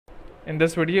In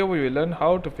this video, we will learn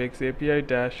how to fix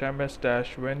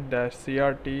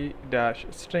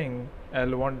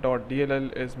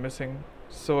api-ms-win-crt-string-l1-1-0.dll is missing.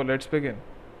 So let's begin.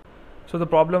 So the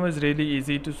problem is really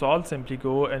easy to solve. Simply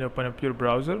go and open up your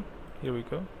browser. Here we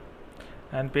go.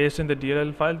 And paste in the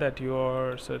DLL file that you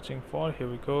are searching for. Here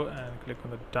we go, and click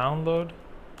on the download.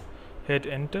 Hit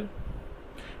enter.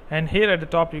 And here at the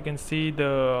top you can see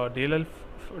the DLL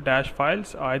dash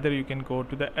files. Either you can go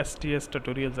to the STS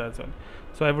tutorials as well.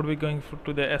 So I would be going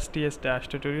to the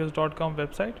sts-tutorials.com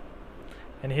website,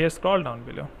 and here scroll down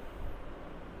below,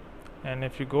 and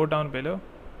if you go down below,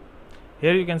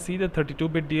 here you can see the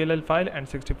 32-bit DLL file and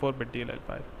 64-bit DLL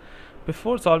file.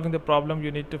 Before solving the problem,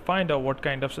 you need to find out what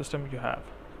kind of system you have.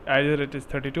 Either it is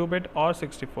 32-bit or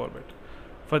 64-bit.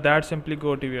 For that, simply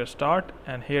go to your start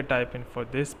and here type in for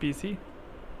this PC.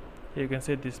 Here you can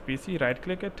say this PC, right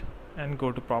click it and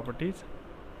go to properties,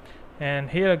 and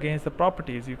here against the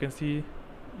properties you can see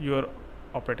your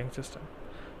operating system.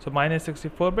 So mine is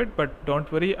 64-bit, but don't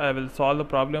worry, I will solve the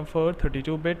problem for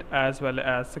 32-bit as well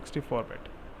as 64-bit.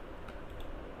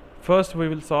 First we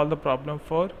will solve the problem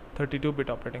for 32-bit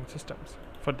operating systems.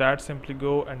 For that, simply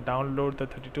go and download the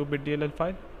 32-bit DLL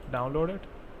file. Download it.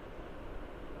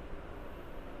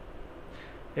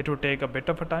 It will take a bit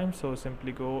of a time, so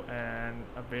simply go and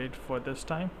wait for this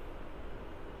time.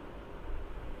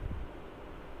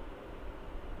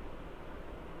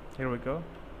 Here we go.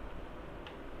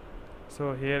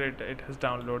 So here it has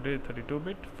downloaded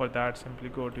 32-bit. For that, simply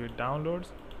go to your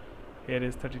downloads. Here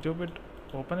is 32-bit.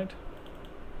 Open it.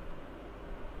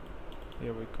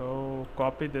 Here we go.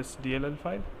 Copy this DLL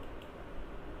file.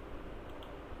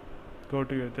 Go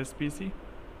to your this PC.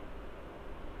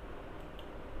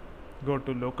 Go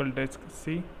to local disk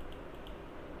C.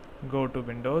 Go to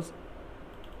Windows.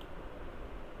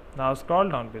 Now scroll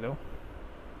down below,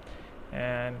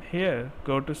 and here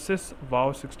go to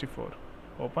sys-wow64.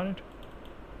 Open it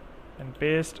and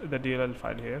paste the DLL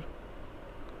file here.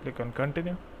 Click on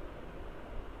continue,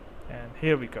 and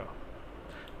here we go.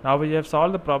 Now we have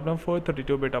solved the problem for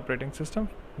 32-bit operating system.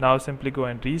 Now simply go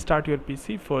and restart your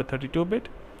PC for 32-bit.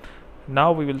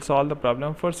 Now we will solve the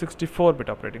problem for 64-bit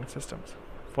operating systems.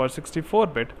 For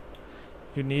 64-bit,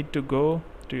 you need to go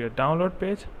to your download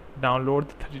page, download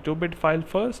the 32-bit file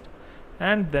first,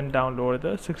 and then download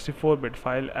the 64-bit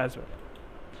file as well.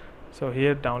 So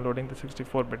here downloading the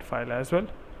 64-bit file as well.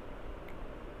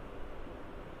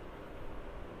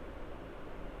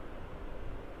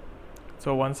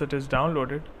 So once it is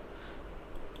downloaded,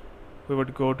 we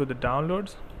would go to the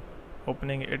downloads,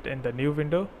 opening it in the new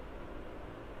window.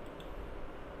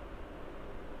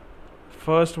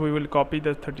 First we will copy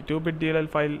the 32-bit DLL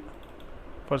file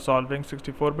for solving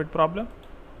 64-bit problem.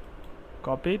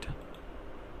 Copy it,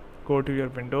 go to your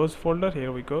Windows folder.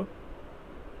 Here we go.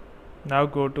 Now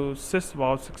go to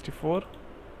sys-wow64,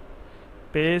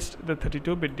 paste the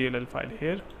 32-bit DLL file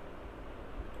here.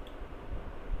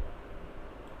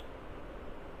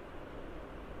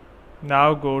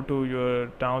 Now go to your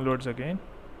downloads again.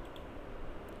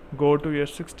 Go to your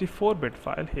 64-bit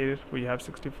file. Here we have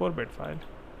 64-bit file.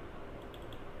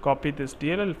 Copy this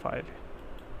DLL file.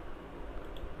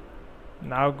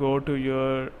 Now go to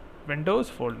your Windows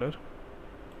folder.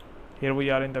 Here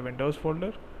we are in the Windows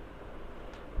folder.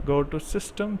 Go to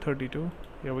system32.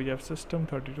 Here we have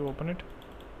system32. Open it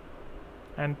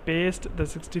and paste the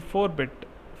 64-bit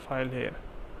file here.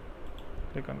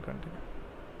 Click on continue.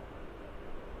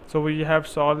 So we have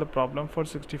solved the problem for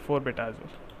 64-bit as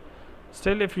well.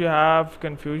 Still, if you have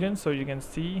confusion, so you can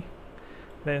see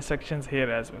the instructions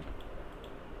here as well.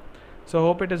 So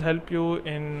hope it has helped you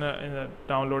in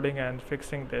downloading and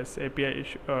fixing this API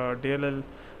issue, DLL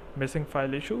missing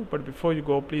file issue. But before you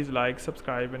go, please like,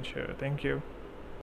 subscribe and share. Thank you.